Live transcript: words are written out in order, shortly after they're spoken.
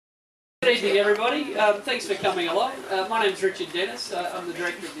evening, everybody. Thanks for coming along. My name's Richard Dennis. I'm the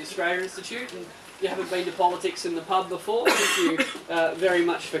director of the Australia Institute, and if you haven't been to politics in the pub before, thank you very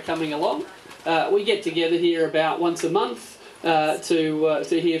much for coming along. We get together here about once a month to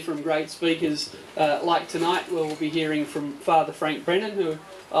hear from great speakers like tonight. We'll be hearing from Father Frank Brennan, who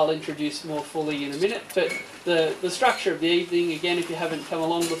I'll introduce more fully in a minute. But the structure of the evening, again, if you haven't come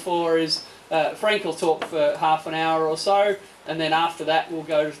along before, is Frank will talk for half an hour or so, and then after that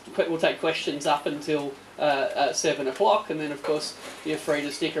we'll take questions up until 7 o'clock, and then of course you're free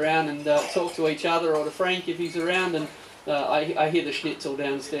to stick around and talk to each other or to Frank if he's around. And I hear the schnitzel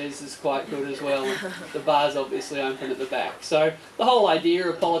downstairs is quite good as well. The bar's obviously open at the back. So the whole idea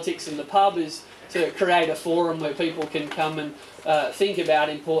of politics in the pub is to create a forum where people can come and think about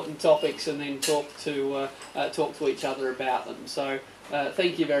important topics and then talk to each other about them. So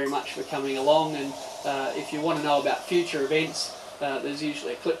thank you very much for coming along, and if you want to know about future events, there's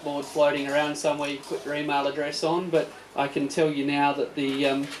usually a clipboard floating around somewhere you put your email address on, but I can tell you now that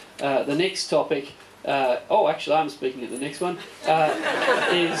the next topic, actually I'm speaking at the next one,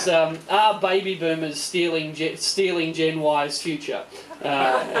 is are baby boomers stealing Gen Y's future?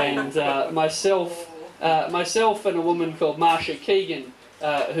 And myself and a woman called Marsha Keegan,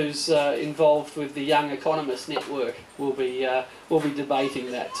 who's involved with the Young Economist Network, will be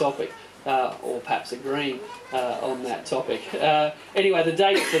debating that topic, or perhaps agreeing on that topic. Anyway, the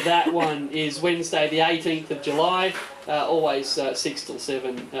date for that one is Wednesday the 18th of July, always 6 till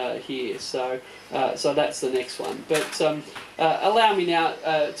 7 here, so that's the next one. But allow me now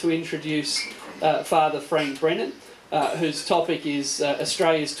to introduce Father Frank Brennan, whose topic is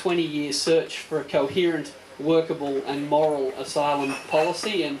Australia's 20-year search for a coherent, workable and moral asylum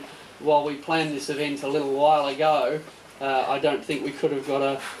policy. And while we planned this event a little while ago, I don't think we could have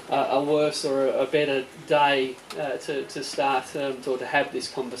got a worse or a better day to start or to have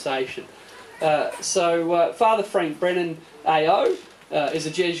this conversation. Father Frank Brennan AO is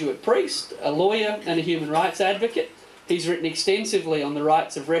a Jesuit priest, a lawyer and a human rights advocate. He's written extensively on the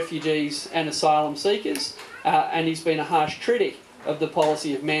rights of refugees and asylum seekers, and he's been a harsh critic of the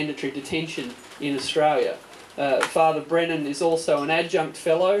policy of mandatory detention in Australia. Father Brennan is also an Adjunct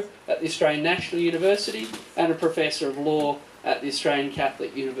Fellow at the Australian National University and a Professor of Law at the Australian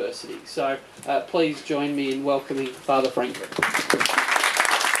Catholic University. So please join me in welcoming Father Frank Brennan.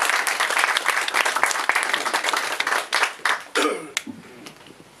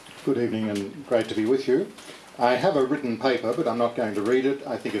 Good evening and great to be with you. I have a written paper, but I'm not going to read it.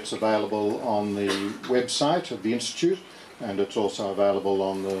 I think it's available on the website of the Institute, and it's also available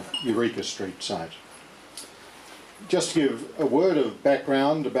on the Eureka Street site. Just to give a word of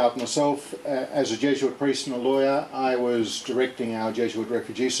background about myself, as a Jesuit priest and a lawyer, I was directing our Jesuit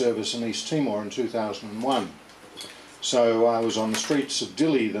refugee service in East Timor in 2001. So I was on the streets of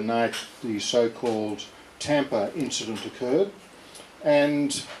Dili the night the so-called Tampa incident occurred,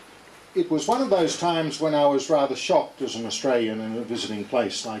 and it was one of those times when I was rather shocked as an Australian in a visiting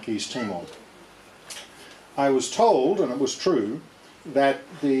place like East Timor. I was told, and it was true, that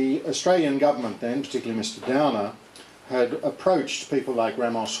the Australian government then, particularly Mr Downer, had approached people like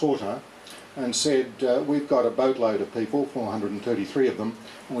Ramos Horta and said, we've got a boatload of people, 433 of them,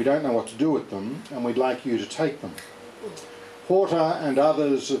 and we don't know what to do with them, and we'd like you to take them. Horta and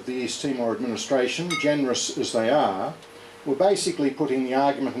others of the East Timor administration, generous as they are, were basically putting the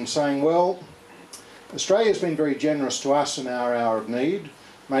argument and saying, well, Australia's been very generous to us in our hour of need,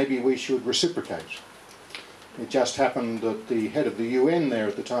 maybe we should reciprocate. It just happened that the head of the UN there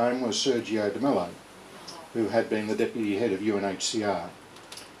at the time was Sergio de Mello, who had been the deputy head of UNHCR.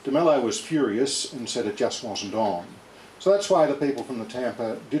 De Mello was furious and said it just wasn't on. So that's why the people from the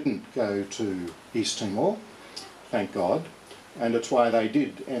Tampa didn't go to East Timor, thank God, and it's why they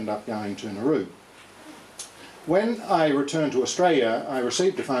did end up going to Nauru. When I returned to Australia, I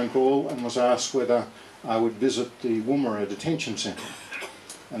received a phone call and was asked whether I would visit the Woomera detention centre.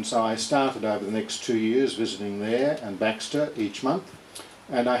 And so I started over the next 2 years visiting there and Baxter each month.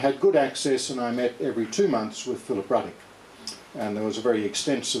 And I had good access, and I met every 2 months with Philip Ruddock. And there was a very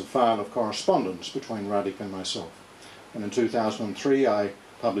extensive file of correspondence between Ruddock and myself. And in 2003 I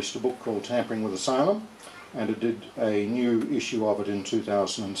published a book called Tampering with Asylum, and I did a new issue of it in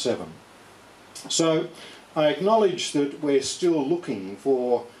 2007. So I acknowledge that we're still looking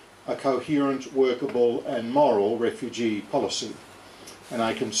for a coherent, workable and moral refugee policy. And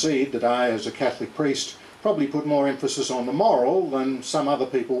I concede that I, as a Catholic priest, probably put more emphasis on the moral than some other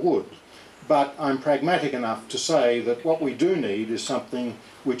people would. But I'm pragmatic enough to say that what we do need is something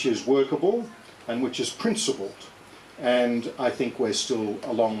which is workable and which is principled. And I think we're still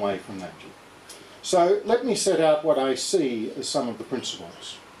a long way from that. So let me set out what I see as some of the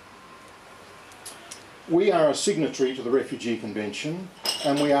principles. We are a signatory to the Refugee Convention,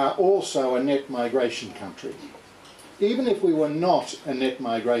 and we are also a net migration country. Even if we were not a net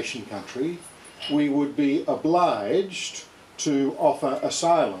migration country, we would be obliged to offer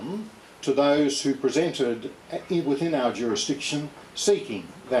asylum to those who presented within our jurisdiction seeking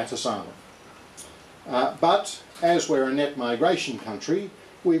that asylum. But as we're a net migration country,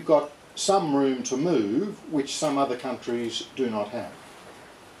 we've got some room to move which some other countries do not have.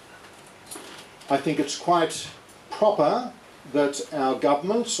 I think it's quite proper that our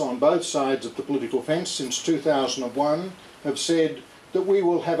governments on both sides of the political fence since 2001 have said that we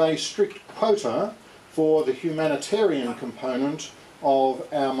will have a strict quota for the humanitarian component of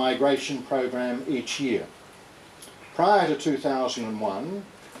our migration program each year. Prior to 2001,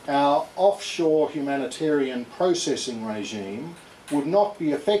 our offshore humanitarian processing regime would not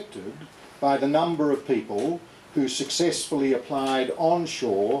be affected by the number of people who successfully applied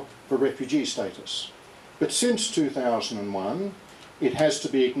onshore for refugee status. But since 2001, it has to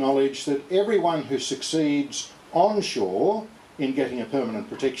be acknowledged that everyone who succeeds onshore in getting a permanent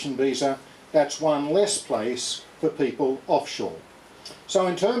protection visa, that's one less place for people offshore. So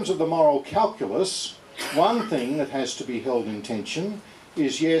in terms of the moral calculus, one thing that has to be held in tension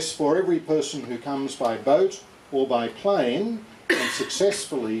is, yes, for every person who comes by boat or by plane and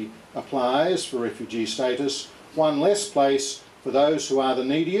successfully applies for refugee status, one less place for those who are the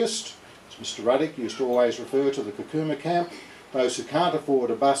neediest, as Mr. Ruddick used to always refer to the Kakuma camp, those who can't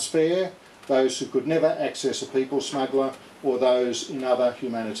afford a bus fare, those who could never access a people smuggler, or those in other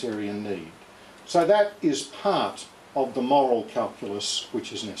humanitarian need. So that is part of the moral calculus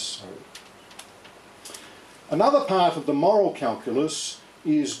which is necessary. Another part of the moral calculus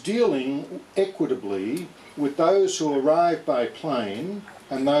is dealing equitably with those who arrive by plane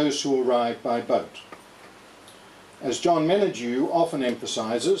and those who arrive by boat. As John Menadue often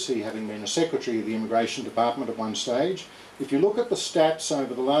emphasises, he having been a secretary of the Immigration Department at one stage, if you look at the stats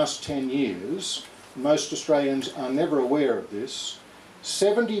over the last 10 years, most Australians are never aware of this,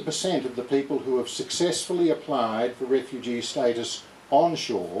 70% of the people who have successfully applied for refugee status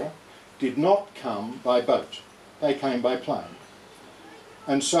onshore did not come by boat. They came by plane.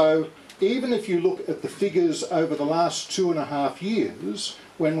 And so even if you look at the figures over the last 2.5 years,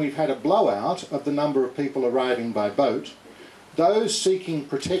 when we've had a blowout of the number of people arriving by boat, those seeking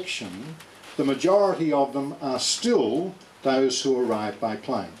protection, the majority of them are still those who arrive by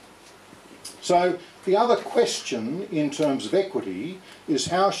plane. So the other question in terms of equity is,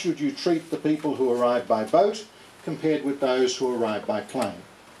 how should you treat the people who arrive by boat compared with those who arrive by plane?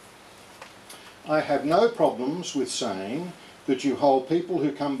 I have no problems with saying that you hold people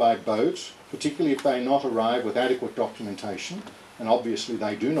who come by boat, particularly if they not arrive with adequate documentation, and obviously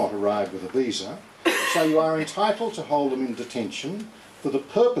they do not arrive with a visa, so you are entitled to hold them in detention for the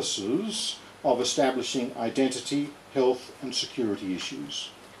purposes of establishing identity, health and security issues.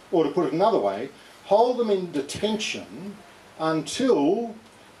 Or to put it another way, hold them in detention until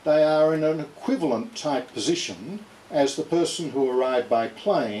they are in an equivalent type position as the person who arrived by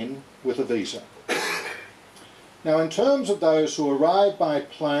plane with a visa. Now, in terms of those who arrive by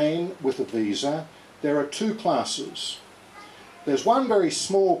plane with a visa, there are two classes. There's one very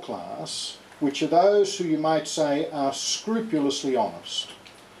small class, which are those who you might say are scrupulously honest.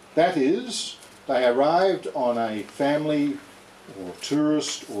 That is, they arrived on a family or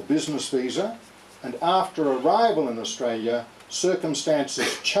tourist or business visa, and after arrival in Australia,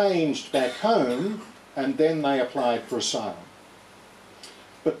 circumstances changed back home, and then they applied for asylum.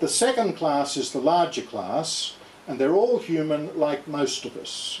 But the second class is the larger class, and they're all human like most of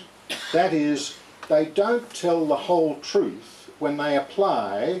us. That is, they don't tell the whole truth when they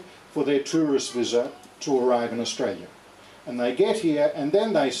apply for their tourist visa to arrive in Australia. And they get here and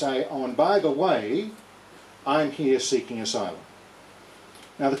then they say, oh, and by the way, I'm here seeking asylum.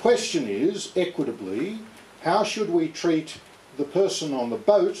 Now the question is, equitably, how should we treat the person on the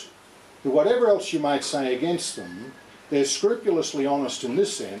boat who, whatever else you might say against them, they're scrupulously honest in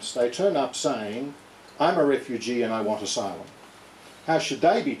this sense. They turn up saying, I'm a refugee and I want asylum. How should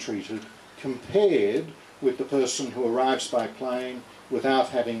they be treated compared with the person who arrives by plane without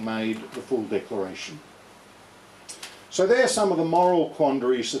having made the full declaration? So there are some of the moral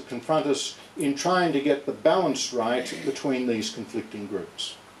quandaries that confront us in trying to get the balance right between these conflicting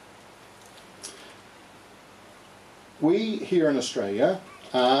groups. We here in Australia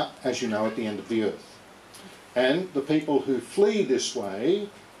are, as you know, at the end of the earth. And the people who flee this way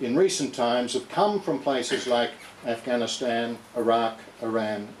in recent times have come from places like Afghanistan, Iraq,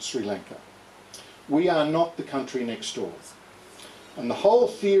 Iran, Sri Lanka. We are not the country next door. And the whole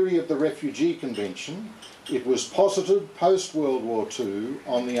theory of the Refugee Convention, it was posited post-World War II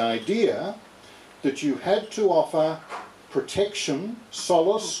on the idea that you had to offer protection,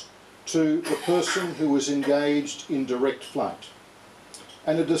 solace, to the person who was engaged in direct flight.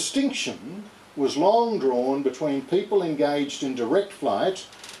 And a distinction was long drawn between people engaged in direct flight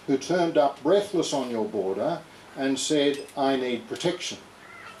who turned up breathless on your border and said, I need protection,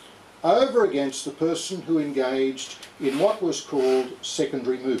 over against the person who engaged in what was called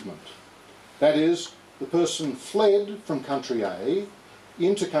secondary movement. That is, the person fled from country A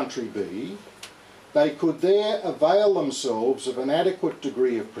into country B. They could there avail themselves of an adequate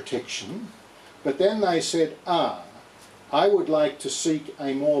degree of protection, but then they said, I would like to seek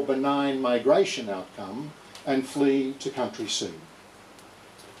a more benign migration outcome and flee to country C.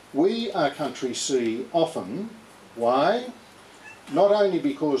 We are country C often. Why? Not only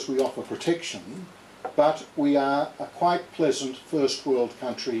because we offer protection, but we are a quite pleasant first world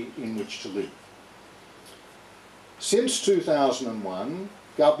country in which to live. Since 2001,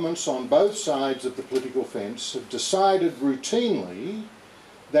 governments on both sides of the political fence have decided routinely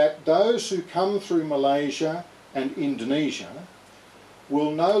that those who come through Malaysia and Indonesia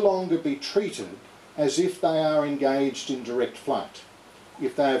will no longer be treated as if they are engaged in direct flight,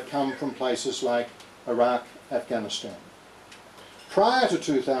 if they have come from places like Iraq, Afghanistan. Prior to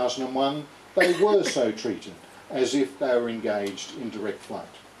 2001, they were so treated, as if they were engaged in direct flight.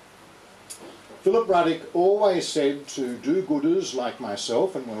 Philip Ruddock always said to do-gooders like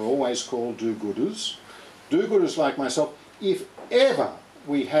myself, and we're always called do-gooders like myself, if ever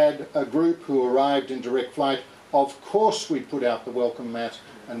we had a group who arrived in direct flight, of course we'd put out the welcome mat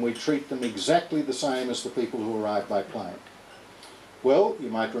and we'd treat them exactly the same as the people who arrived by plane. Well, you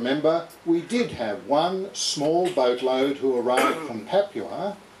might remember, we did have one small boatload who arrived from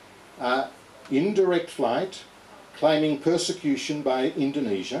Papua in direct flight, claiming persecution by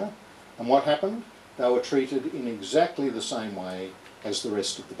Indonesia. And what happened? They were treated in exactly the same way as the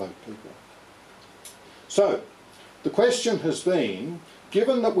rest of the boat people. So, the question has been,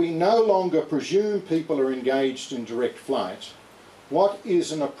 given that we no longer presume people are engaged in direct flight, what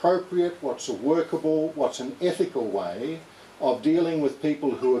is an appropriate, what's a workable, what's an ethical way of dealing with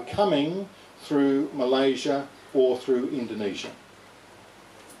people who are coming through Malaysia or through Indonesia?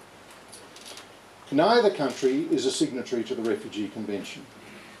 Neither country is a signatory to the Refugee Convention.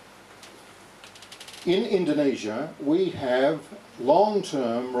 In Indonesia, we have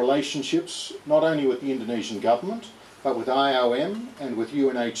long-term relationships not only with the Indonesian government, but with IOM and with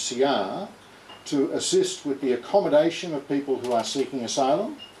UNHCR to assist with the accommodation of people who are seeking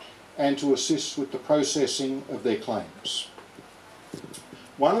asylum and to assist with the processing of their claims.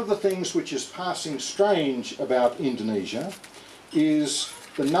 One of the things which is passing strange about Indonesia is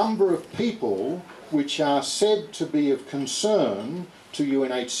the number of people which are said to be of concern to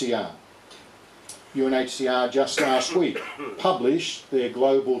UNHCR. UNHCR just last week published their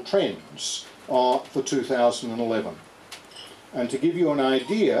global trends for 2011. And to give you an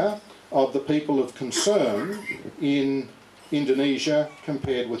idea of the people of concern in Indonesia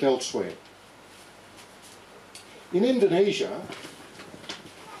compared with elsewhere. In Indonesia,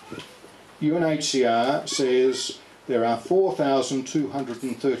 UNHCR says there are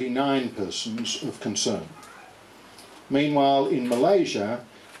 4,239 persons of concern. Meanwhile, in Malaysia,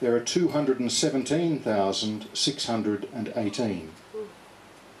 there are 217,618.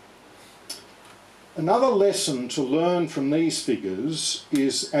 Another lesson to learn from these figures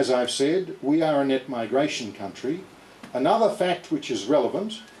is, as I've said, we are a net migration country. Another fact which is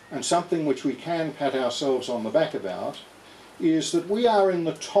relevant, and something which we can pat ourselves on the back about, is that we are in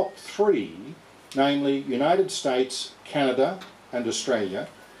the top three, namely United States, Canada and Australia,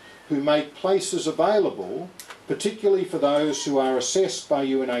 who make places available, particularly for those who are assessed by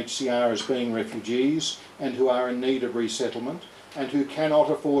UNHCR as being refugees and who are in need of resettlement and who cannot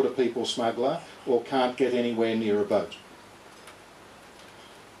afford a people smuggler or can't get anywhere near a boat.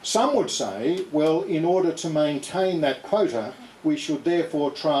 Some would say, well, in order to maintain that quota, we should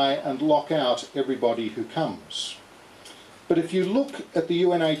therefore try and lock out everybody who comes. But if you look at the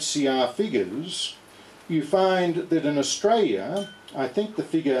UNHCR figures, you find that in Australia, I think the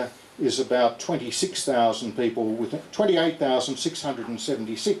figure is about 26,000 people, with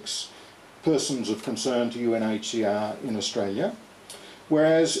 28,676 persons of concern to UNHCR in Australia.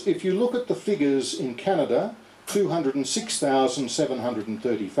 Whereas if you look at the figures in Canada,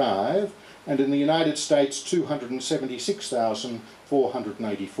 206,735, and in the United States,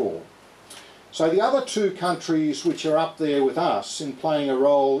 276,484. So the other two countries which are up there with us in playing a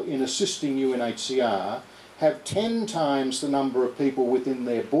role in assisting UNHCR have 10 times the number of people within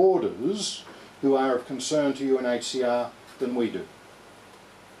their borders who are of concern to UNHCR than we do.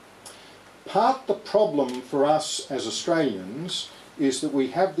 Part the problem for us as Australians is that we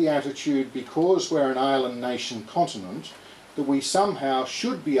have the attitude, because we're an island nation continent, that we somehow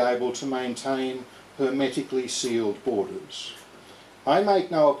should be able to maintain hermetically sealed borders. I make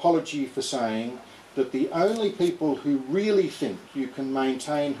no apology for saying that the only people who really think you can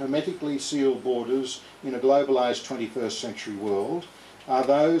maintain hermetically sealed borders in a globalised 21st century world are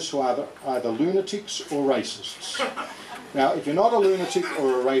those who are either lunatics or racists. Now, if you're not a lunatic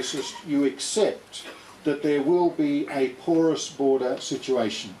or a racist, you accept that there will be a porous border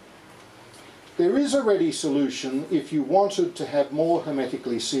situation. There is a ready solution if you wanted to have more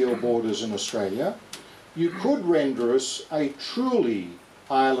hermetically sealed borders in Australia. You could render us a truly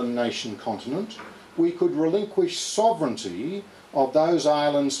island nation continent. We could relinquish sovereignty of those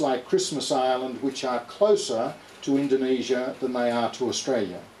islands like Christmas Island, which are closer to Indonesia than they are to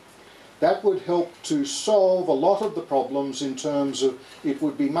Australia. That would help to solve a lot of the problems in terms of it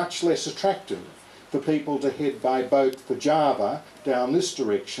would be much less attractive for people to head by boat for Java down this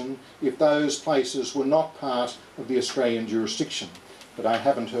direction if those places were not part of the Australian jurisdiction. But I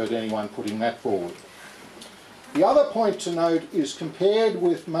haven't heard anyone putting that forward. The other point to note is, compared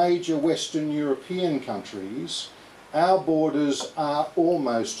with major Western European countries, our borders are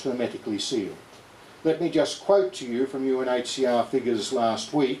almost hermetically sealed. Let me just quote to you from UNHCR figures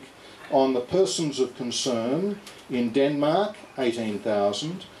last week on the persons of concern in Denmark,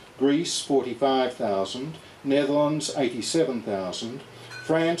 18,000, Greece, 45,000, Netherlands, 87,000,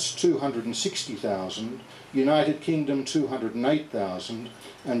 France, 260,000, United Kingdom, 208,000,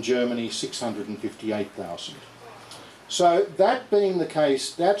 and Germany, 658,000. So that being the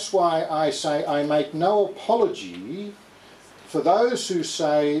case, that's why I say I make no apology for those who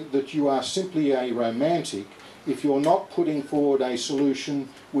say that you are simply a romantic if you're not putting forward a solution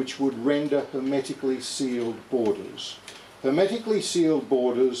which would render hermetically sealed borders. Hermetically sealed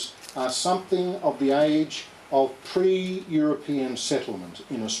borders are something of the age of pre-European settlement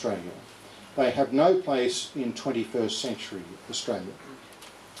in Australia. They have no place in 21st century Australia.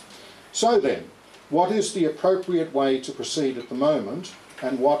 So then, what is the appropriate way to proceed at the moment,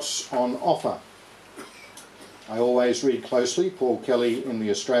 and what's on offer? I always read closely Paul Kelly in The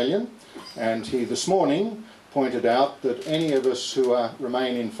Australian, and he this morning pointed out that any of us who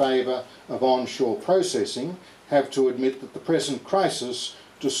remain in favour of onshore processing have to admit that the present crisis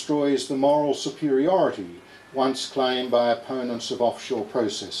destroys the moral superiority once claimed by opponents of offshore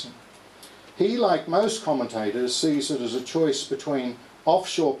processing. He, like most commentators, sees it as a choice between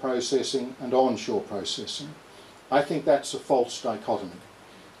offshore processing and onshore processing. I think that's a false dichotomy.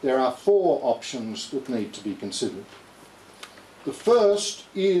 There are 4 options that need to be considered. The first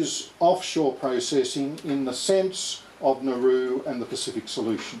is offshore processing in the sense of Nauru and the Pacific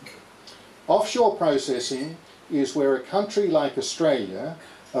solution. Offshore processing is where a country like Australia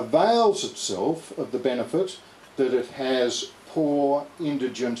avails itself of the benefit that it has poor,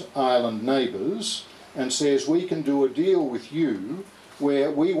 indigent island neighbours and says, we can do a deal with you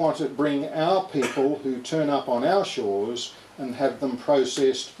where we want to bring our people who turn up on our shores and have them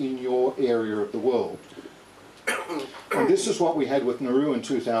processed in your area of the world. And this is what we had with Nauru in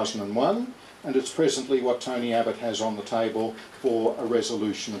 2001, and it's presently what Tony Abbott has on the table for a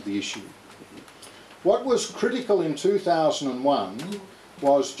resolution of the issue. What was critical in 2001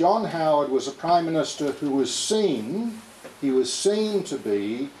 was John Howard was a Prime Minister who was seen to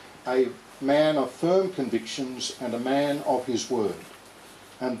be a man of firm convictions and a man of his word.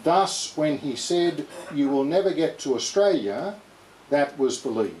 And thus, when he said, you will never get to Australia, that was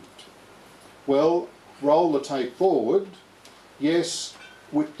believed. Well, roll the tape forward. Yes,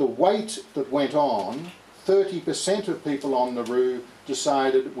 with the wait that went on, 30% of people on Nauru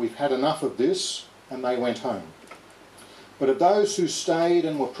decided we've had enough of this, and they went home. But of those who stayed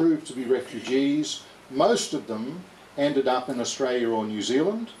and were proved to be refugees, most of them ended up in Australia or New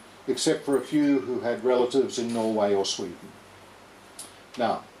Zealand, except for a few who had relatives in Norway or Sweden.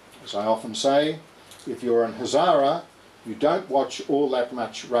 Now, as I often say, if you're an Hazara, you don't watch all that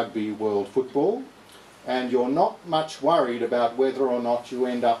much rugby world football, and you're not much worried about whether or not you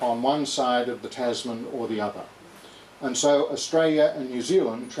end up on one side of the Tasman or the other. And so Australia and New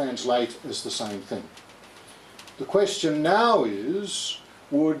Zealand translate as the same thing. The question now is,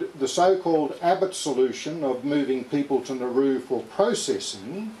 would the so-called Abbott solution of moving people to Nauru for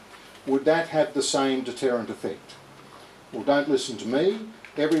processing, would that have the same deterrent effect? Well, don't listen to me.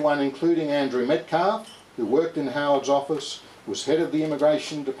 Everyone, including Andrew Metcalf, who worked in Howard's office, was head of the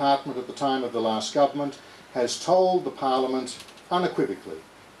Immigration Department at the time of the last government, has told the Parliament unequivocally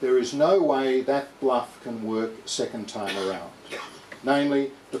there is no way that bluff can work second time around.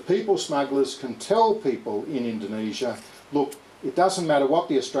 Namely, the people smugglers can tell people in Indonesia, look, it doesn't matter what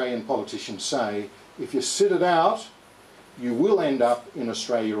the Australian politicians say, if you sit it out, you will end up in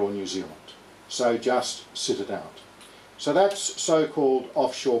Australia or New Zealand. So just sit it out. So that's so-called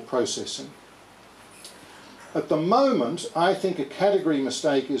offshore processing. At the moment, I think a category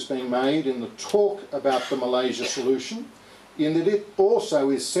mistake is being made in the talk about the Malaysia solution, in that it also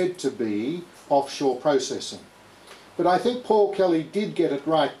is said to be offshore processing. But I think Paul Kelly did get it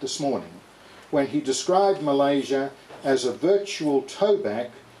right this morning when he described Malaysia as a virtual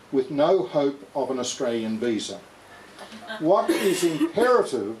towback with no hope of an Australian visa. What is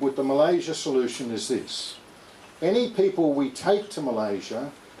imperative with the Malaysia solution is this. Any people we take to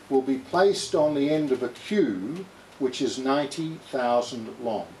Malaysia will be placed on the end of a queue which is 90,000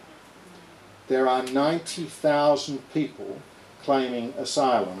 long. There are 90,000 people claiming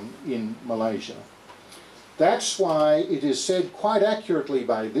asylum in Malaysia. That's why it is said quite accurately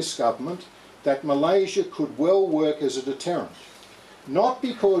by this government that Malaysia could well work as a deterrent. Not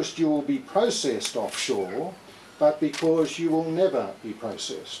because you will be processed offshore, but because you will never be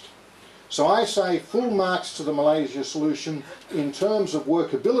processed. So I say full marks to the Malaysia solution in terms of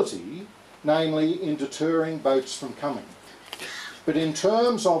workability, namely in deterring boats from coming. But in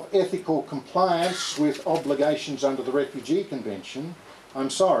terms of ethical compliance with obligations under the Refugee Convention, I'm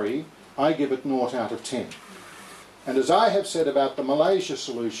sorry, I give it 0 out of 10. And as I have said about the Malaysia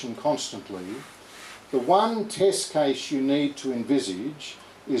solution constantly, the one test case you need to envisage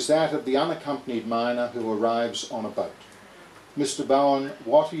is that of the unaccompanied minor who arrives on a boat. Mr. Bowen,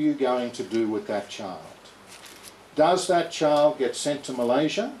 what are you going to do with that child? Does that child get sent to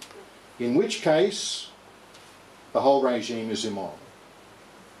Malaysia? In which case, the whole regime is immoral.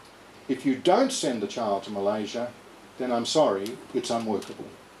 If you don't send the child to Malaysia, then I'm sorry, it's unworkable.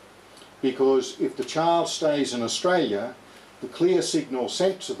 Because if the child stays in Australia, the clear signal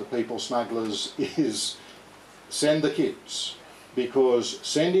sent to the people smugglers is send the kids. Because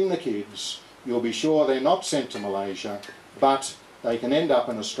sending the kids, you'll be sure they're not sent to Malaysia, but they can end up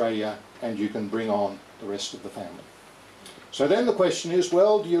in Australia and you can bring on the rest of the family. So then the question is,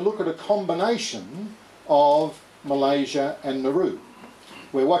 well, do you look at a combination of Malaysia and Nauru,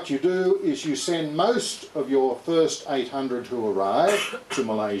 where what you do is you send most of your first 800 who arrive to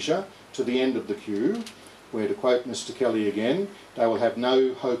Malaysia to the end of the queue, where, to quote Mr. Kelly again, they will have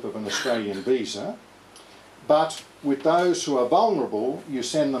no hope of an Australian visa. But with those who are vulnerable, you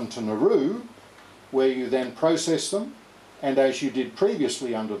send them to Nauru, where you then process them, and as you did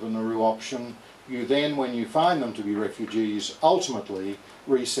previously under the Nauru option, you then, when you find them to be refugees, ultimately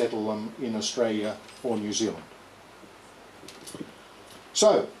resettle them in Australia or New Zealand.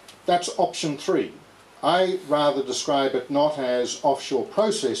 So, that's option 3. I rather describe it not as offshore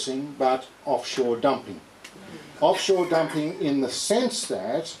processing, but offshore dumping. Offshore dumping in the sense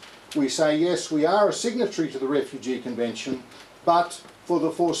that we say, yes, we are a signatory to the Refugee Convention, but for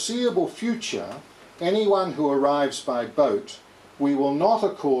the foreseeable future, anyone who arrives by boat, we will not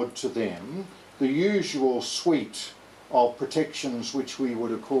accord to them the usual suite of protections which we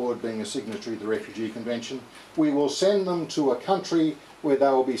would accord being a signatory to the Refugee Convention. We will send them to a country where they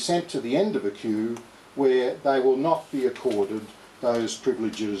will be sent to the end of a queue, where they will not be accorded those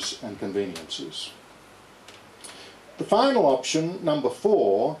privileges and conveniences. The final option, number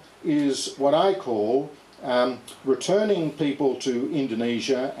 4, is what I call returning people to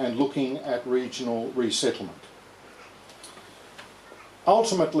Indonesia and looking at regional resettlement.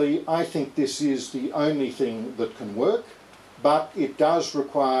 Ultimately, I think this is the only thing that can work, but it does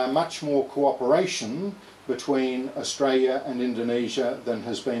require much more cooperation between Australia and Indonesia than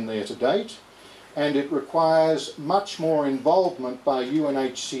has been there to date, and it requires much more involvement by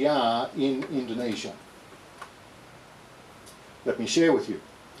UNHCR in Indonesia. Let me share with you.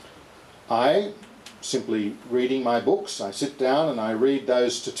 I, simply reading my books, I sit down and I read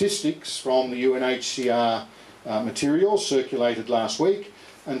those statistics from the UNHCR materials circulated last week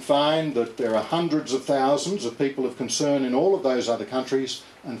and find that there are hundreds of thousands of people of concern in all of those other countries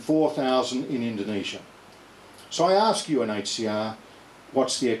and 4,000 in Indonesia. So I ask UNHCR,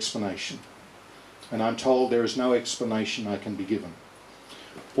 what's the explanation? And I'm told there is no explanation I can be given.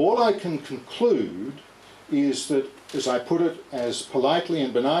 All I can conclude is that, as I put it as politely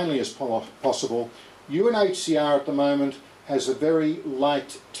and benignly as possible, UNHCR at the moment has a very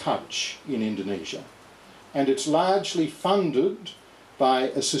light touch in Indonesia. And it's largely funded by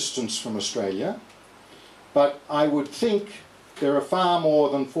assistance from Australia. But I would think there are far more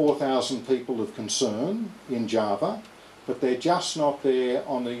than 4,000 people of concern in Java, but they're just not there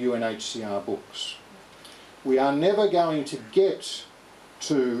on the UNHCR books. We are never going to get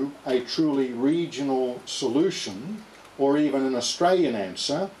to a truly regional solution or even an Australian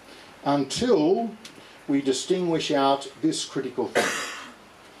answer until we distinguish out this critical thing.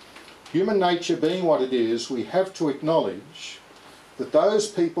 Human nature being what it is, we have to acknowledge that those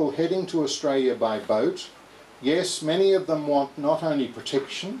people heading to Australia by boat, yes, many of them want not only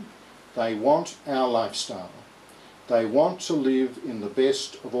protection, they want our lifestyle. They want to live in the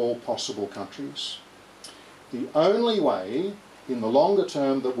best of all possible countries. The only way in the longer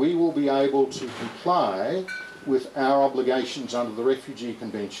term that we will be able to comply with our obligations under the Refugee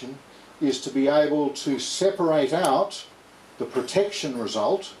Convention is to be able to separate out the protection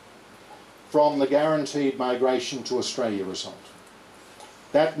result from the guaranteed migration to Australia result.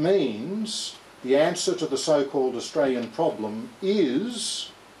 That means the answer to the so-called Australian problem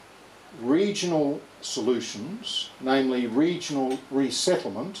is regional solutions, namely regional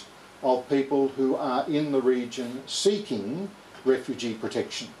resettlement of people who are in the region seeking refugee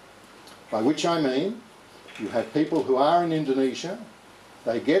protection. By which I mean, you have people who are in Indonesia,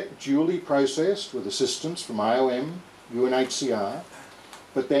 they get duly processed with assistance from IOM, UNHCR,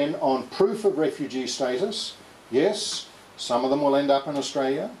 but then on proof of refugee status, yes, some of them will end up in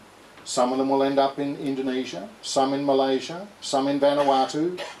Australia, some of them will end up in Indonesia, some in Malaysia, some in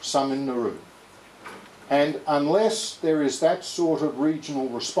Vanuatu, some in Nauru. And unless there is that sort of regional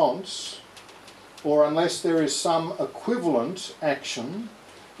response, or unless there is some equivalent action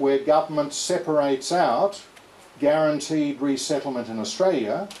where government separates out guaranteed resettlement in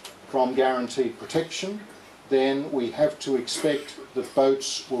Australia from guaranteed protection, then we have to expect that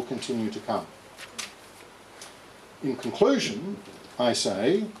boats will continue to come. In conclusion, I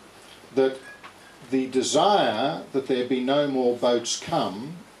say that the desire that there be no more boats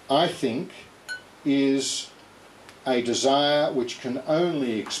come, I think, is a desire which can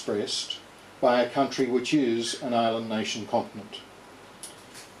only be expressed by a country which is an island nation continent.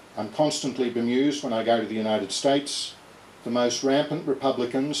 I'm constantly bemused when I go to the United States. The most rampant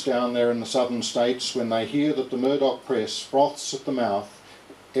Republicans down there in the southern states, when they hear that the Murdoch press froths at the mouth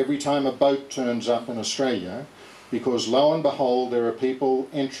every time a boat turns up in Australia, because lo and behold there are people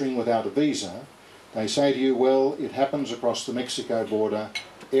entering without a visa, they say to you, well, it happens across the Mexico border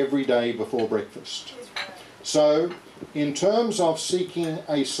every day before breakfast. So, in terms of seeking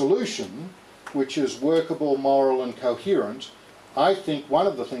a solution which is workable, moral and coherent, I think one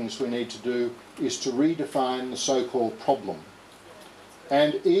of the things we need to do is to redefine the so-called problem.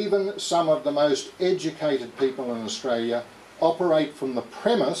 And even some of the most educated people in Australia operate from the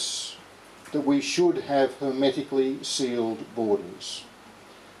premise that we should have hermetically sealed borders.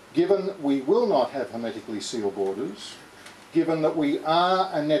 Given we will not have hermetically sealed borders, given that we are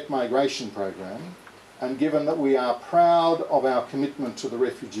a net migration program, and given that we are proud of our commitment to the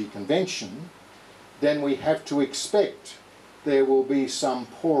Refugee Convention, then we have to expect there will be some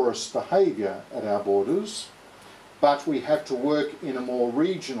porous behaviour at our borders, but we have to work in a more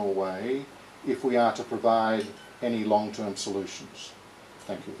regional way if we are to provide any long-term solutions.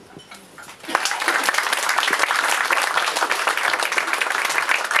 Thank you.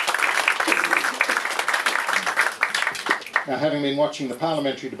 Now, having been watching the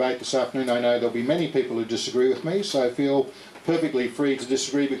parliamentary debate this afternoon, I know there'll be many people who disagree with me, so I feel perfectly free to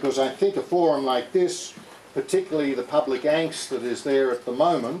disagree, because I think a forum like this, particularly the public angst that is there at the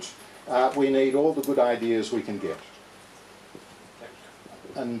moment, we need all the good ideas we can get.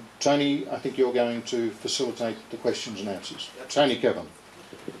 And Tony, I think you're going to facilitate the questions and answers. Tony Kevin.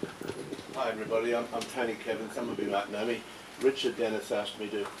 Hi everybody, I'm Tony Kevin. Some of you might know me. Richard Dennis asked me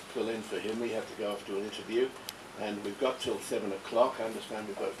to fill in for him. We have to go off to an interview, and we've got till 7 o'clock. I understand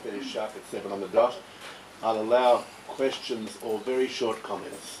we've got to finish sharp at 7 on the dot. I'll allow questions or very short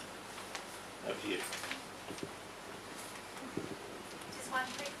comments. Over to you. Just one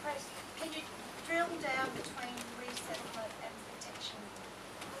quick question. Can you drill down between resettlement and protection?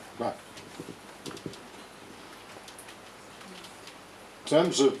 Right. In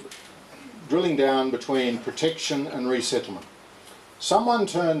terms of drilling down between protection and resettlement, someone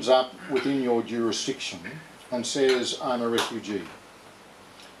turns up within your jurisdiction and says, I'm a refugee.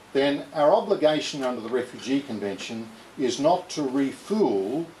 Then our obligation under the Refugee Convention is not to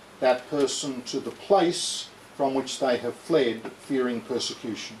refool that person to the place from which they have fled fearing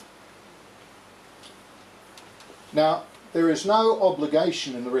persecution. Now, there is no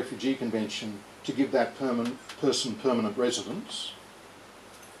obligation in the Refugee Convention to give that person permanent residence.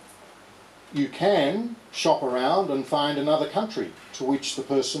 You can shop around and find another country to which the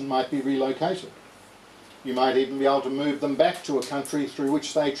person might be relocated. You might even be able to move them back to a country through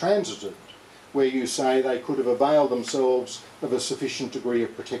which they transited, where you say they could have availed themselves of a sufficient degree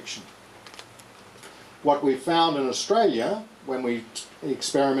of protection. What we found in Australia, when we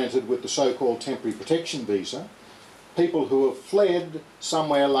experimented with the so-called temporary protection visa, people who have fled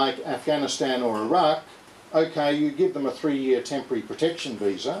somewhere like Afghanistan or Iraq, okay, you give them a 3-year temporary protection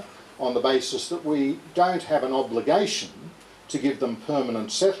visa. on the basis that we don't have an obligation to give them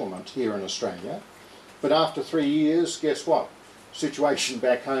permanent settlement here in Australia. But after 3 years, guess what? Situation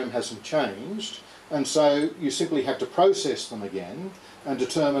back home hasn't changed, and so you simply have to process them again and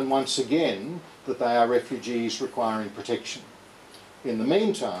determine once again that they are refugees requiring protection. In the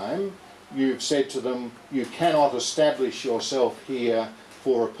meantime, you've said to them, you cannot establish yourself here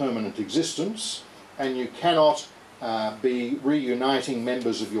for a permanent existence, and you cannot be reuniting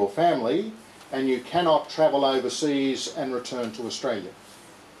members of your family, and you cannot travel overseas and return to Australia.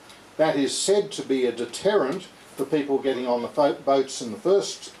 That is said to be a deterrent for people getting on the boats in the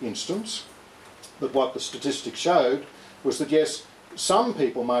first instance, but what the statistics showed was that yes, some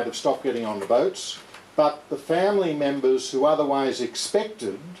people might have stopped getting on the boats, but the family members who otherwise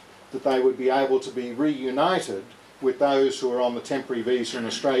expected that they would be able to be reunited with those who are on the temporary visa in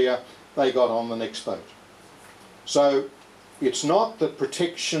Australia, they got on the next boat. So it's not that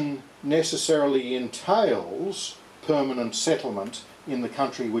protection necessarily entails permanent settlement in the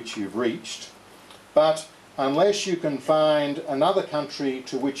country which you've reached, but unless you can find another country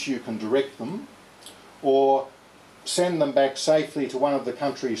to which you can direct them, or send them back safely to one of the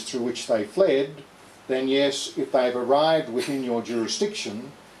countries through which they fled, then yes, if they've arrived within your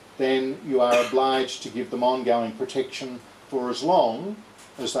jurisdiction, then you are obliged to give them ongoing protection for as long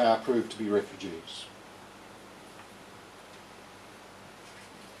as they are proved to be refugees.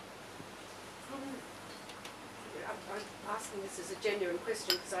 I'm asking this as a genuine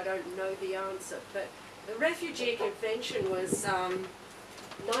question because I don't know the answer, but the Refugee Convention was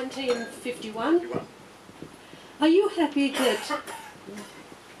 1951. Are you happy that,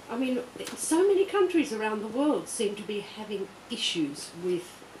 I mean, so many countries around the world seem to be having issues with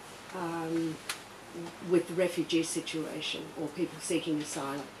the refugee situation or people seeking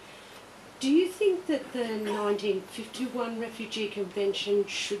asylum. Do you think that the 1951 Refugee Convention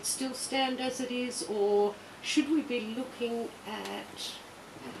should still stand as it is, or should we be looking at,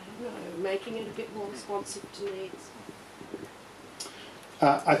 I don't know, making it a bit more responsive to needs?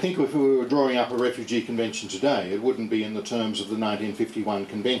 I think if we were drawing up a refugee convention today, it wouldn't be in the terms of the 1951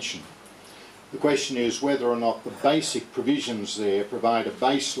 convention. The question is whether or not the basic provisions there provide a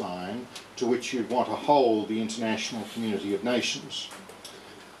baseline to which you'd want to hold the international community of nations.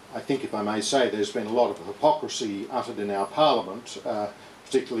 I think, if I may say, there's been a lot of hypocrisy uttered in our Parliament,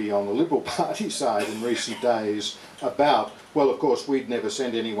 particularly on the Liberal Party side in recent days, about, well, of course, we'd never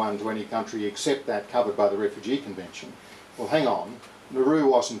send anyone to any country except that covered by the Refugee Convention. Well, hang on. Nauru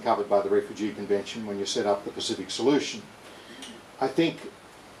wasn't covered by the Refugee Convention when you set up the Pacific Solution. I think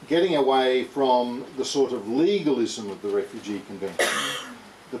getting away from the sort of legalism of the Refugee Convention,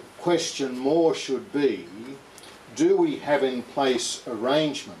 the question more should be, do we have in place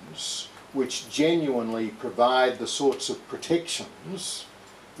arrangements which genuinely provide the sorts of protections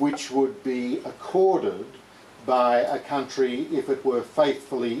which would be accorded by a country if it were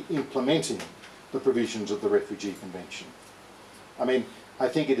faithfully implementing the provisions of the Refugee Convention? I mean, I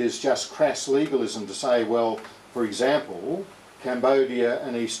think it is just crass legalism to say, well, for example, Cambodia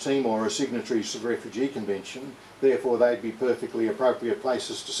and East Timor are signatories to the Refugee Convention, therefore they'd be perfectly appropriate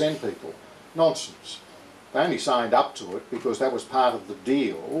places to send people. Nonsense. They only signed up to it because that was part of the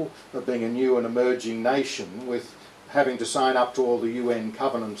deal of being a new and emerging nation with having to sign up to all the UN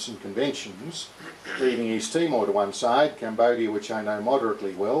covenants and conventions, leaving East Timor to one side, Cambodia, which I know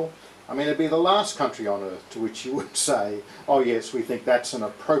moderately well. I mean, it'd be the last country on earth to which you would say, oh yes, we think that's an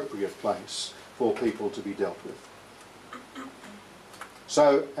appropriate place for people to be dealt with.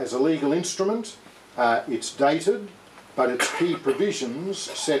 So, as a legal instrument, it's dated, but its key provisions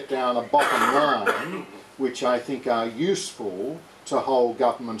set down a bottom line which I think are useful to hold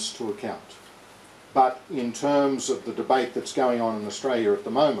governments to account. But in terms of the debate that's going on in Australia at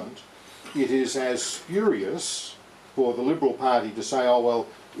the moment, it is as spurious for the Liberal Party to say, oh well,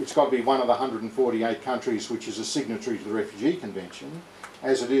 it's got to be one of the 148 countries which is a signatory to the Refugee Convention,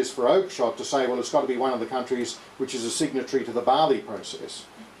 as it is for Oakeshott to say, well, it's got to be one of the countries which is a signatory to the Bali process.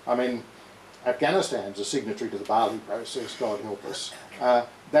 I mean, Afghanistan's a signatory to the Bali process, God help us.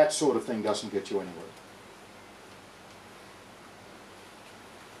 That sort of thing doesn't get you anywhere.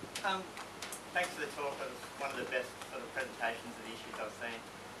 Thanks for the talk. It was one of the best sort of presentations of the issues I've seen.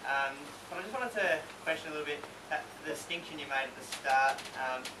 But I just wanted to question a little bit the distinction you made at the start,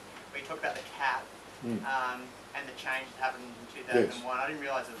 where you talked about the cap and the change that happened in 2001. Yes. I didn't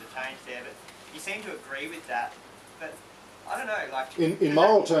realise there was a change there, but you seem to agree with that. But I don't know, like... In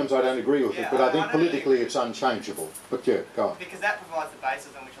moral terms, I don't agree with it, but I think politically it's unchangeable. But yeah, go on. Because that provides the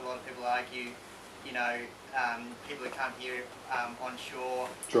basis on which a lot of people argue you know, people who come here onshore,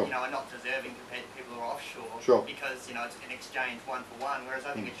 Sure. you know, are not deserving compared to people who are offshore. Sure. Because, you know, it's an exchange one for one. Whereas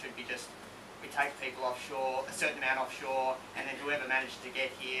I think it should be just, we take people offshore, a certain amount offshore, and then whoever managed to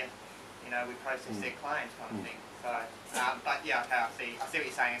get here, you know, we process their claims kind of thing. So, but yeah, okay, I see what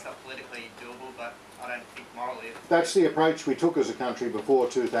you're saying. It's not politically doable, but I don't think morally it's... That's the approach we took as a country before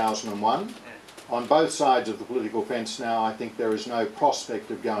 2001. Yeah. On both sides of the political fence now, I think there is no prospect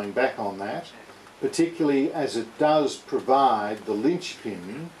of going back on that, particularly as it does provide the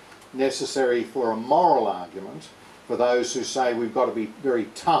linchpin necessary for a moral argument for those who say we've got to be very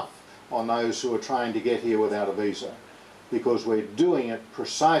tough on those who are trying to get here without a visa, because we're doing it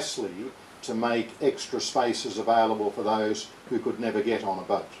precisely to make extra spaces available for those who could never get on a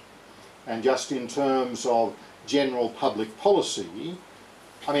boat. And just in terms of general public policy,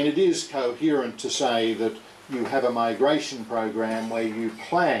 I mean, it is coherent to say that you have a migration program where you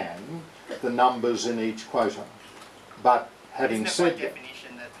plan the numbers in each quota. But having said that... Isn't it by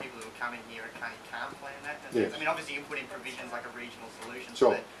definition that people who are coming here can't plan that? Yes. I mean, obviously you can put in provisions like a regional solution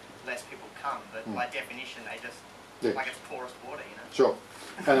Sure. so that less people come, but by definition they just, like it's porous water, you know? Sure.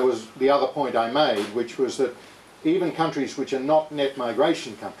 And it was the other point I made, which was that even countries which are not net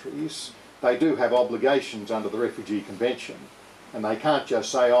migration countries, they do have obligations under the Refugee Convention. And they can't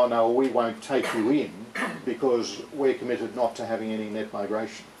just say, oh no, we won't take you in because we're committed not to having any net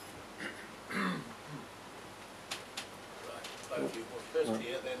migration. Right. Thank you. Well, first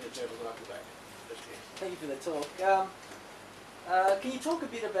here, then the gentleman up the back. First here. Thank you for the talk. Can you talk a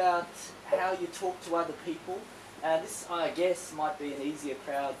bit about how you talk to other people? This, I guess, might be an easier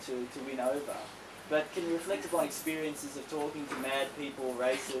crowd to win over. But can you reflect upon experiences of talking to mad people,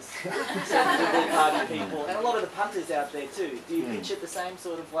 racists, Liberal Party people, and a lot of the punters out there too? Do you pitch it the same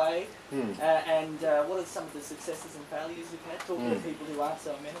sort of way? And what are some of the successes and failures you've had talking to people who aren't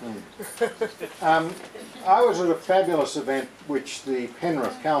so amenable? I was at a fabulous event which the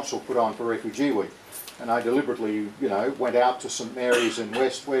Penrith Council put on for Refugee Week. And I deliberately, you know, went out to St Mary's in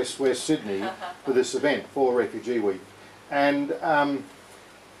West Sydney for this event for Refugee Week. And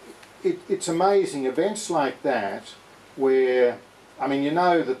it's amazing, events like that where, I mean, you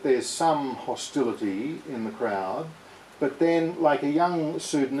know that there's some hostility in the crowd, but then like a young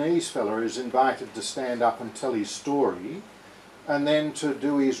Sudanese fella is invited to stand up and tell his story and then to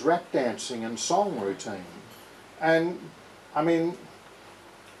do his rap dancing and song routine. And, I mean,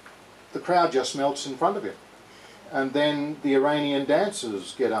 the crowd just melts in front of him. And then the Iranian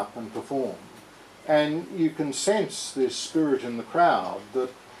dancers get up and perform. And you can sense this spirit in the crowd that,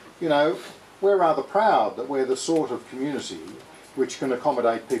 you know, we're rather proud that we're the sort of community which can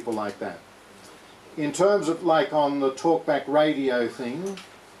accommodate people like that. In terms of, like on the talkback radio thing,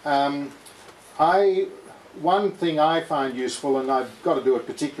 one thing I find useful, and I've got to do it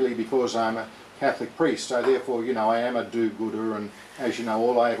particularly because I'm a Catholic priest, so therefore, you know, I am a do-gooder, and as you know,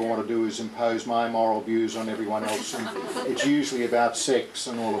 all I ever want to do is impose my moral views on everyone else, and it's usually about sex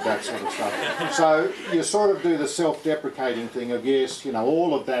and all of that sort of stuff. So you sort of do the self-deprecating thing of, yes, you know,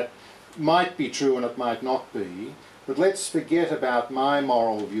 all of that might be true and it might not be, but let's forget about my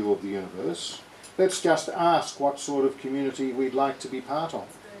moral view of the universe. Let's just ask what sort of community we'd like to be part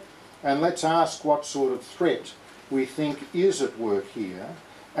of. And let's ask what sort of threat we think is at work here.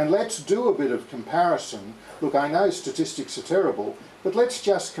 And let's do a bit of comparison. Look, I know statistics are terrible, but let's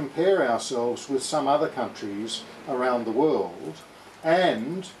just compare ourselves with some other countries around the world.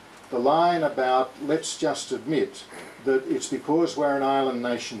 And the line about let's just admit that it's because we're an island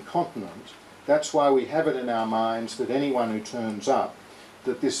nation continent, that's why we have it in our minds that anyone who turns up,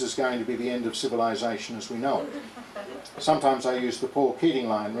 that this is going to be the end of civilization as we know it. Sometimes I use the Paul Keating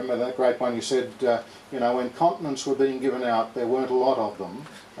line. Remember that great one? He said, you know, when continents were being given out, there weren't a lot of them,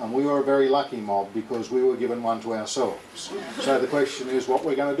 and we were a very lucky mob because we were given one to ourselves. So the question is what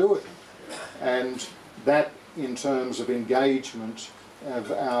we're going to do with it. And that, in terms of engagement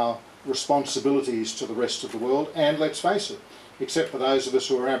of our responsibilities to the rest of the world, and let's face it, except for those of us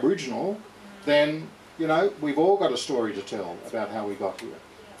who are Aboriginal, then, you know, we've all got a story to tell about how we got here.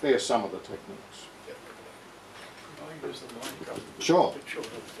 There's some of the techniques. Sure.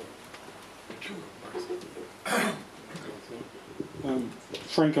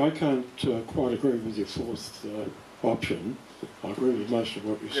 Frank, I can't quite agree with your fourth option. I agree with most of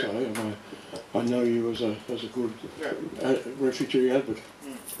what you say, and I know you as a good refugee advocate.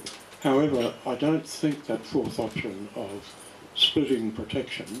 However, I don't think that fourth option of splitting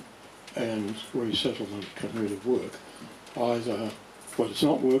protection and resettlement can really work. Either, well, it's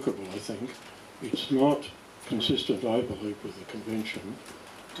not workable, I think. It's not consistent, I believe, with the convention,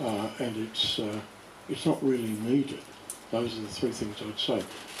 and it's not really needed. Those are the three things I'd say.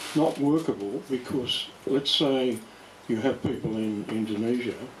 Not workable because, let's say you have people in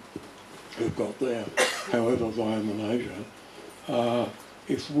Indonesia who've got there, however via Malaysia.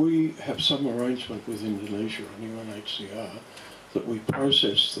 If we have some arrangement with Indonesia and UNHCR that we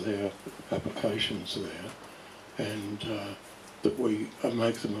process their applications there and that we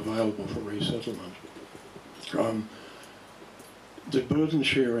make them available for resettlement. The burden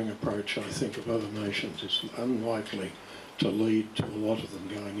sharing approach, I think, of other nations is unlikely to lead to a lot of them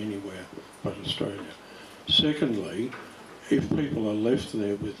going anywhere but Australia. Secondly, if people are left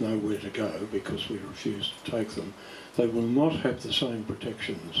there with nowhere to go because we refuse to take them, they will not have the same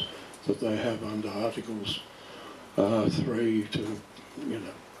protections that they have under Articles 3 to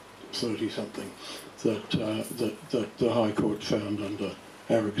 30 something that the High Court found under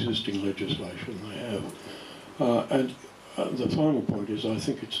our existing legislation they have. And the final point is I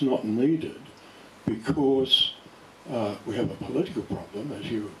think it's not needed because we have a political problem, as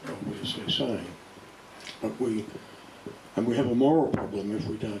you were obviously saying, but we have a moral problem if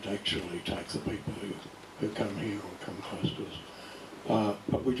we don't actually take the people who come here or come close to us.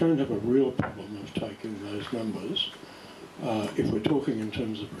 But we don't have a real problem of taking those numbers. If we're talking in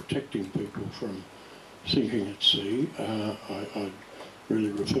terms of protecting people from sinking at sea, I'd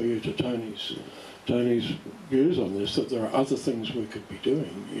really refer you to Tony's views on this, that there are other things we could be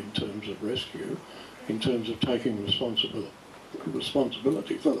doing in terms of rescue, in terms of taking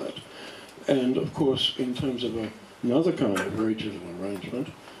responsibility for that. And of course, in terms of another kind of regional arrangement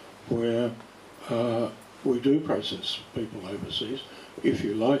where we do process people overseas. If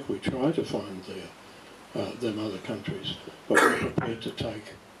you like, we try to find them other countries, but we're prepared to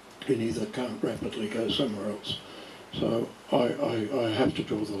take any that can't rapidly go somewhere else. So I have to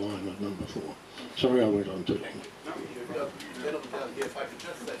draw the line at number 4. Sorry I went on too long. No, gentleman down here, if I could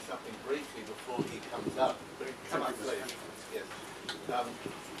just say something briefly before he comes up. Come up, please. Yes.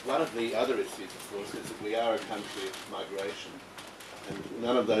 One of the other issues, of course, is that we are a country of migration. And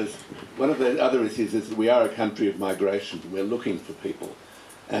one of the other issues is that we are a country of migration. We're looking for people.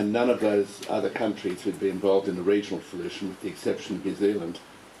 And none of those other countries would be involved in a regional solution, with the exception of New Zealand,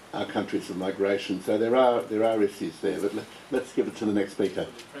 are countries of migration. So there are issues there. But let's give it to the next speaker.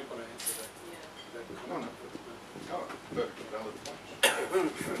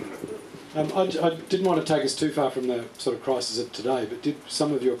 I didn't want to take us too far from the sort of crisis of today, but did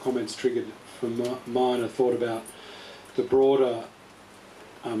some of your comments triggered from mine a thought about the broader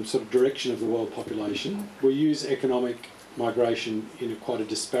sort of direction of the world population? We use economic migration in quite a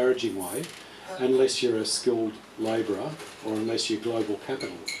disparaging way, unless you're a skilled labourer or unless you're global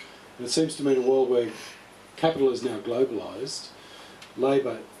capital. And it seems to me in a world where capital is now globalised,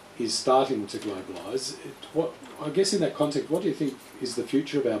 labour is starting to globalise. I guess in that context, what do you think is the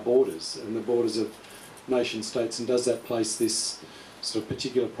future of our borders and the borders of nation states, and does that place this sort of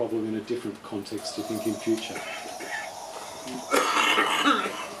particular problem in a different context, do you think, in future?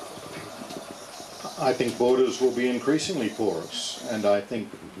 I think borders will be increasingly porous, and I think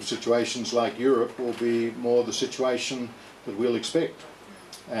situations like Europe will be more the situation that we'll expect.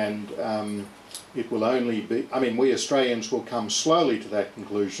 And it will only be, I mean, we Australians will come slowly to that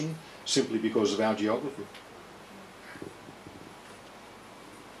conclusion simply because of our geography.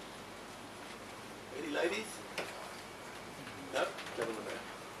 Any ladies? No? Gentlemen there.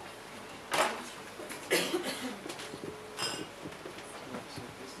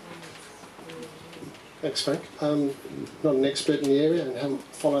 Thanks, Frank. I'm not an expert in the area and haven't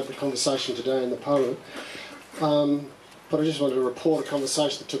followed the conversation today in the Parliament. But I just wanted to report a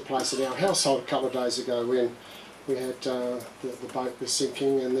conversation that took place in our household a couple of days ago when we had the boat was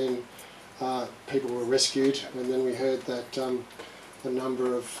sinking, and then people were rescued, and then we heard that a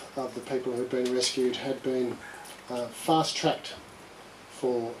number of the people who had been rescued had been fast-tracked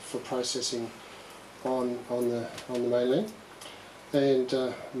for processing on the mainland. And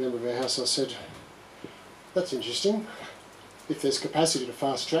a member of our household said, "That's interesting. If there's capacity to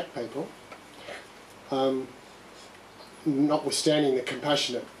fast-track people, notwithstanding the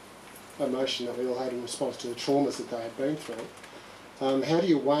compassionate emotion that we all had in response to the traumas that they had been through, how do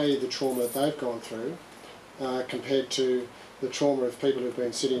you weigh the trauma that they've gone through compared to the trauma of people who've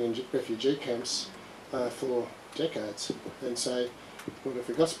been sitting in refugee camps for decades, and say, well, if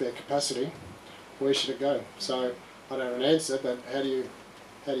we've got spare capacity, where should it go?" So I don't have an answer, but how do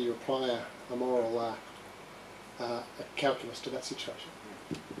you apply a moral a calculus to that situation?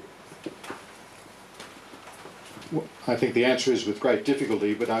 Well, I think the answer is with great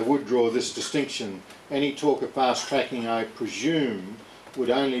difficulty, but I would draw this distinction. Any talk of fast tracking, I presume, would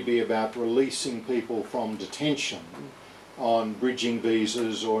only be about releasing people from detention on bridging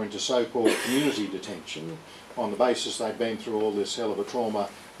visas or into so-called community detention. on the basis they've been through all this hell of a trauma,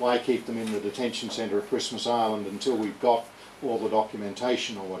 why keep them in the detention centre at Christmas Island until we've got all the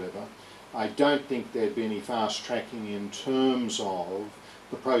documentation or whatever. I don't think there'd be any fast tracking in terms of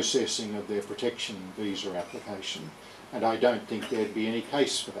the processing of their protection visa application, and I don't think there'd be any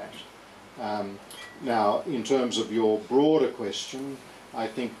case for that. Now, in terms of your broader question, I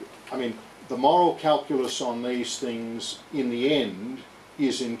mean, the moral calculus on these things in the end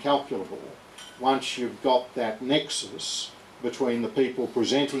is incalculable. Once you've got that nexus between the people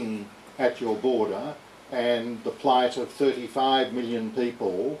presenting at your border and the plight of 35 million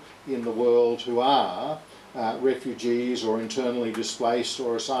people in the world who are refugees or internally displaced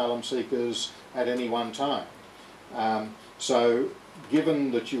or asylum seekers at any one time. So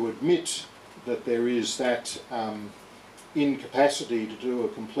given that you admit that there is that incapacity to do a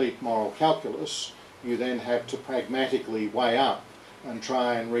complete moral calculus, you then have to pragmatically weigh up and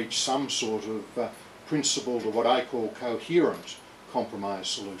try and reach some sort of principled, or what I call coherent, compromise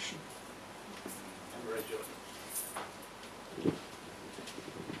solution.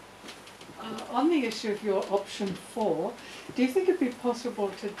 On the issue of your option 4, do you think it'd be possible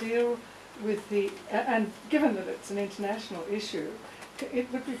to deal with the, and given that it's an international issue,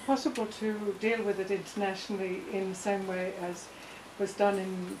 it would be possible to deal with it internationally in the same way as was done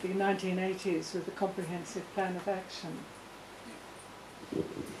in the 1980s with the Comprehensive Plan of Action?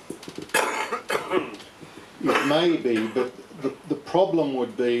 It may be, but the problem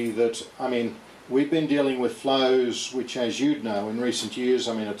would be that, I mean, we've been dealing with flows which, as you'd know, in recent years,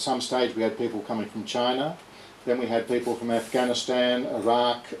 I mean, at some stage we had people coming from China, then we had people from Afghanistan,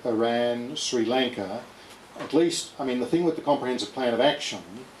 Iraq, Iran, Sri Lanka. At least, I mean, the thing with the Comprehensive Plan of Action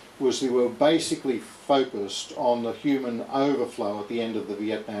was they were basically focused on the human overflow at the end of the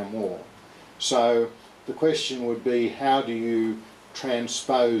Vietnam War. So the question would be, how do you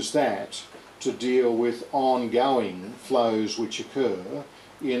transpose that to deal with ongoing flows which occur,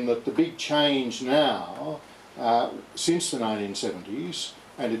 in that the big change now, since the 1970s,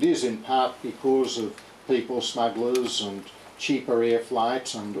 and it is in part because of people smugglers and cheaper air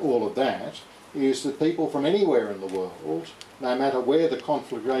flights and all of that, is that people from anywhere in the world, no matter where the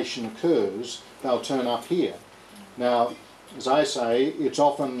conflagration occurs, they'll turn up here. Now, as I say, it's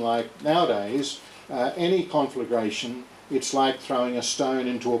often like nowadays, any conflagration, it's like throwing a stone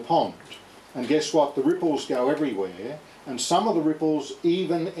into a pond. And guess what? The ripples go everywhere, and some of the ripples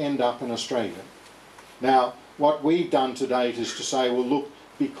even end up in Australia. Now, what we've done to date is to say, well, look,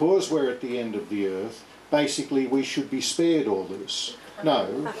 because we're at the end of the earth, basically we should be spared all this.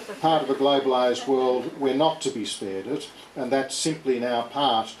 No, part of a globalised world, we're not to be spared it, and that's simply now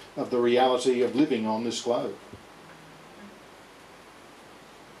part of the reality of living on this globe.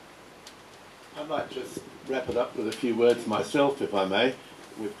 I might just wrap it up with a few words myself, if I may.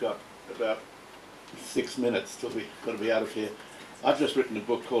 We've got about 6 minutes till we've got to be out of here. I've just written a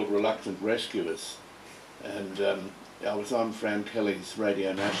book called Reluctant Rescuers, and I was on Fran Kelly's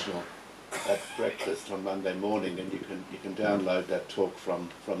Radio National at breakfast on Monday morning, and you can download that talk from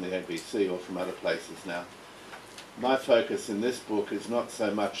the ABC or from other places now. My focus in this book is not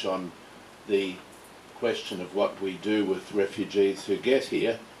so much on the question of what we do with refugees who get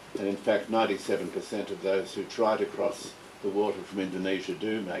here, and in fact 97% of those who try to cross the water from Indonesia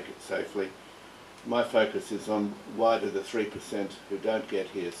do make it safely. My focus is on why do the 3% who don't get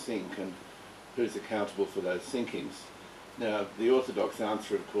here sink, and who's accountable for those sinkings. Now, the orthodox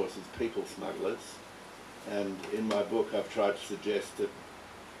answer, of course, is people smugglers, and in my book I've tried to suggest that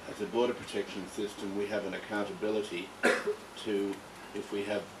as a border protection system we have an accountability to, if we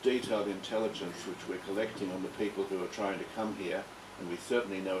have detailed intelligence which we're collecting on the people who are trying to come here, and we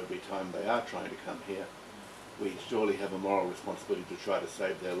certainly know every time they are trying to come here, we surely have a moral responsibility to try to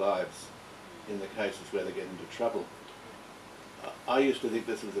save their lives in the cases where they get into trouble. I used to think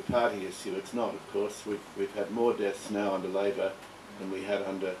this was a party issue. It's not, of course. We've had more deaths now under Labor than we had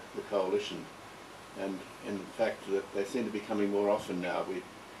under the Coalition, and in fact they seem to be coming more often now.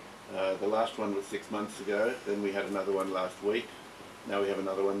 The last one was 6 months ago, then we had another one last week, now we have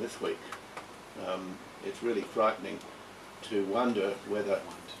another one this week. It's really frightening to wonder whether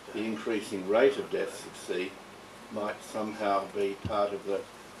the increasing rate of deaths at sea might somehow be part of the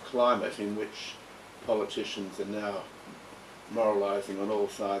climate in which politicians are now moralising on all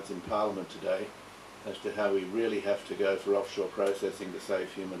sides in Parliament today as to how we really have to go for offshore processing to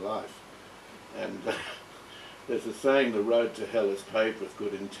save human life. And there's a saying, the road to hell is paved with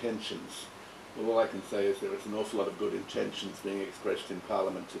good intentions. Well, all I can say is there is an awful lot of good intentions being expressed in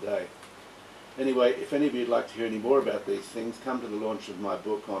Parliament today. Anyway, if any of you would like to hear any more about these things, come to the launch of my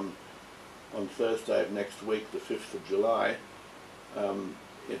book on Thursday of next week, the 5th of July,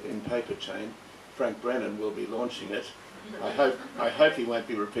 in Paper Chain. Frank Brennan will be launching it. I hope he won't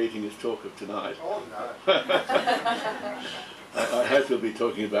be repeating his talk of tonight. Oh, no. I hope he'll be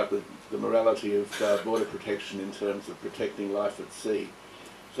talking about the morality of border protection in terms of protecting life at sea.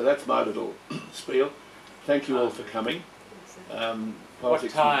 So that's my little spiel. Thank you all for coming. What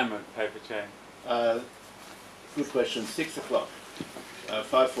time at Paper Chain? Good question. 6 o'clock.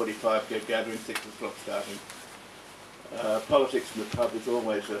 5:45 get gathering. 6 o'clock starting. Politics in the pub is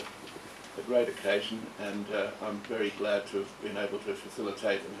always a great occasion, and I'm very glad to have been able to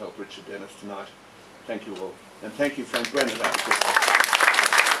facilitate and help Richard Dennis tonight. Thank you all, and thank you, Frank Brennan.